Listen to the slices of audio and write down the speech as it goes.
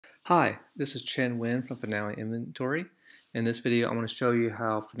Hi, this is Chen Win from Finale Inventory. In this video, I want to show you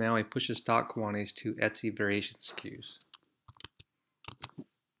how Finale pushes stock quantities to Etsy Variations SKUs.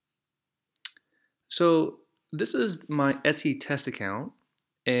 So this is my Etsy test account,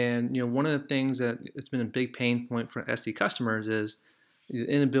 and one of the things that it's been a big pain point for Etsy customers is the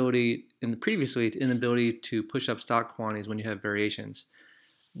inability, previously, the inability to push up stock quantities when you have variations.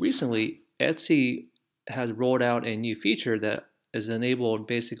 Recently, Etsy has rolled out a new feature that has enabled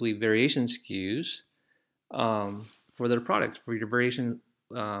basically variation SKUs for their products, for your variation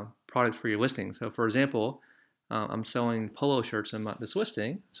products for your listing. So for example, I'm selling polo shirts in this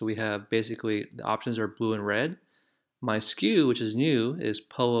listing. So we have basically the options are blue and red. My SKU, which is new, is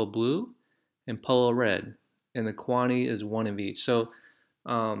polo blue and polo red. And the quantity is one of each. So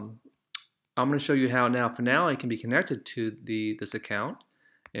I'm going to show you how now Finale can be connected to this account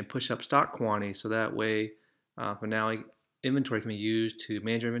and push up stock quantity. So that way Finale inventory can be used to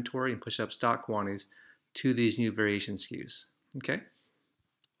manage your inventory and push up stock quantities to these new variation SKUs. Okay.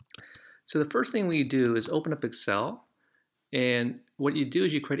 So the first thing we do is open up Excel, and what you do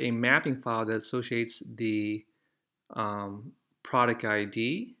is you create a mapping file that associates the product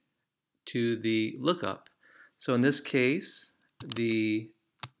ID to the lookup. So in this case, if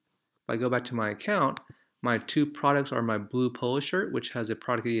I go back to my account, my two products are my blue polo shirt, which has a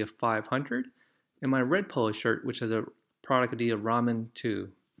product ID of 500, and my red polo shirt, which has a product ID of ramen 2.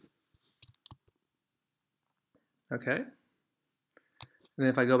 Okay. And then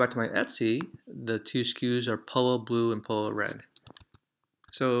if I go back to my Etsy, the two SKUs are polo blue and polo red.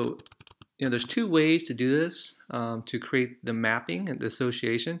 So there's two ways to do this to create the mapping and the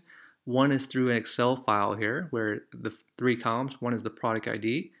association. One is through an Excel file here where the three columns, one is the product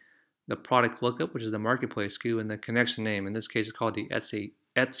ID, the product lookup, which is the marketplace SKU, and the connection name. In this case, it's called the Etsy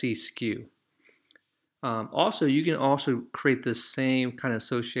SKU. Also, you can also create the same kind of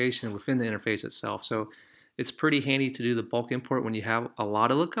association within the interface itself. So it's pretty handy to do the bulk import when you have a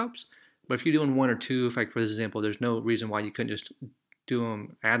lot of lookups. But if you're doing one or two, like for this example, there's no reason why you couldn't just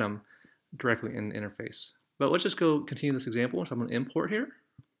add them directly in the interface. But let's just go continue this example. So I'm going to import here,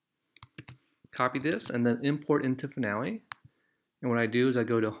 copy this, and then import into Finale. And what I do is I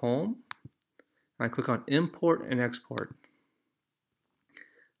go to Home, and I click on Import and Export.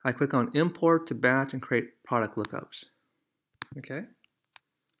 I click on Import to batch and create product lookups. Okay.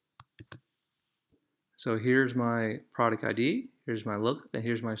 So here's my product ID, here's my lookup, and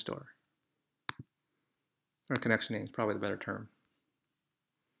here's my store. Or connection name is probably the better term.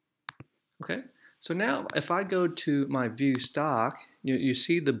 Okay. So now if I go to my view stock, you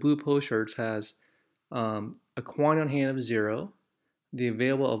see the blue polo shirts has a quantity on hand of 0, the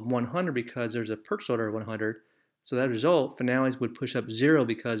available of 100 because there's a purchase order of 100. So that result, Finales would push up 0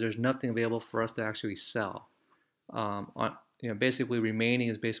 because there's nothing available for us to actually sell. Basically remaining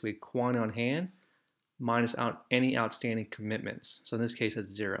is basically quantity on hand minus any outstanding commitments. So in this case,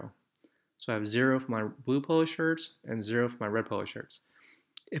 it's 0. So I have 0 for my blue polo shirts and 0 for my red polo shirts.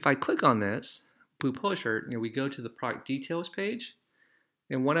 If I click on this blue polo shirt, we go to the product details page.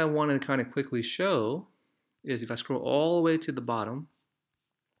 And what I want to kind of quickly show is if I scroll all the way to the bottom,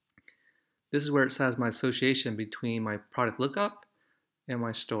 this is where it says my association between my product lookup and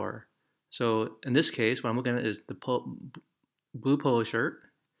my store. So in this case, what I'm looking at is the blue polo shirt,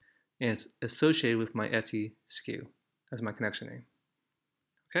 and it's associated with my Etsy SKU as my connection name.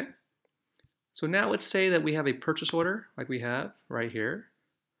 Okay. So now let's say that we have a purchase order like we have right here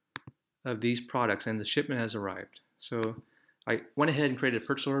of these products, and the shipment has arrived. So I went ahead and created a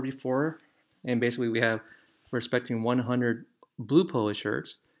purchase order before, and basically we're expecting 100 blue polo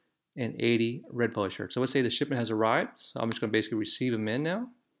shirts and 80 red polo shirts. So let's say the shipment has arrived. So I'm just going to basically receive them in now.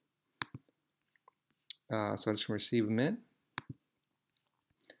 So I'm just going to receive them in.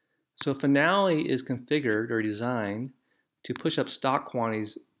 So Finale is configured or designed to push up stock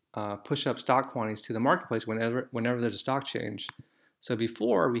quantities to the marketplace whenever there's a stock change. So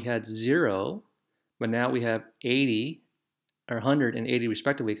before we had 0, but now we have 80 or 180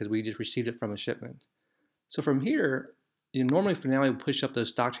 respectively because we just received it from a shipment. So from here, normally Finale will push up those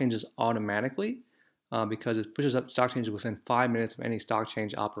stock changes automatically because it pushes up stock changes within 5 minutes of any stock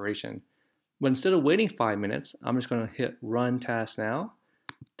change operation. But instead of waiting 5 minutes, I'm just going to hit Run Task Now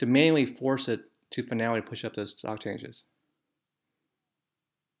to manually force it to Finale to push up those stock changes.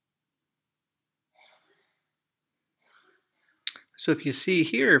 So if you see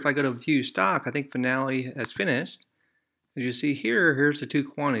here, if I go to View Stock, I think Finale has finished. As you see here, here's the two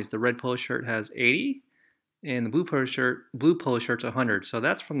quantities. The red polo shirt has 80, and the blue polo shirt's 100. So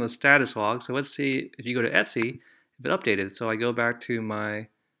that's from the status log. So let's see if you go to Etsy, if it updated. So I go back to my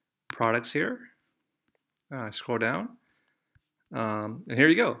products here. I scroll down. And here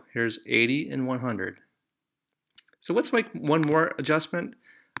you go. Here's 80 and 100. So let's make one more adjustment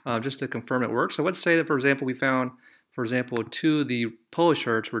just to confirm it works. So let's say that, for example, we found, for example, 2 of the polo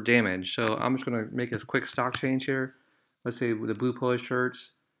shirts were damaged. So I'm just going to make a quick stock change here. Let's say with the blue polo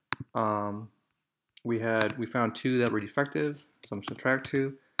shirts, um, we found 2 that were defective. So I'm going to subtract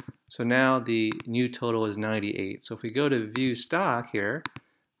 2. So now the new total is 98. So if we go to view stock here,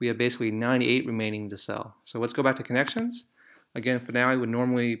 we have basically 98 remaining to sell. So let's go back to connections. Again, Finale would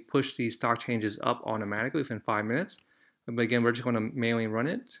normally push these stock changes up automatically within 5 minutes. But again, we're just going to manually run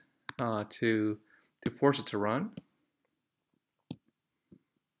it to force it to run.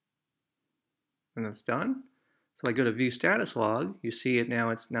 And that's done. So I go to view status log, you see it now,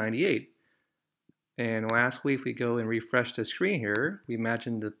 it's 98. And lastly, if we go and refresh the screen here, we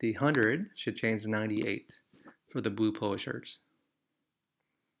imagine that the 100 should change to 98 for the blue polo shirts.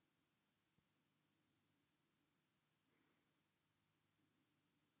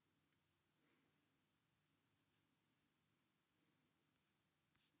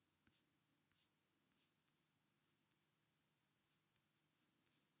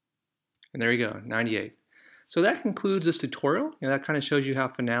 And there you go, 98. So that concludes this tutorial. That kind of shows you how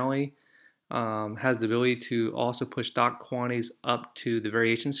Finale has the ability to also push stock quantities up to the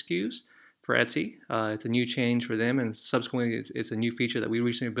variation SKUs for Etsy. It's a new change for them, and subsequently it's a new feature that we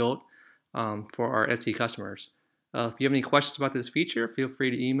recently built for our Etsy customers. If you have any questions about this feature, feel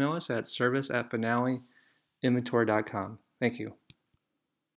free to email us at service@finaleinventory.com. Thank you.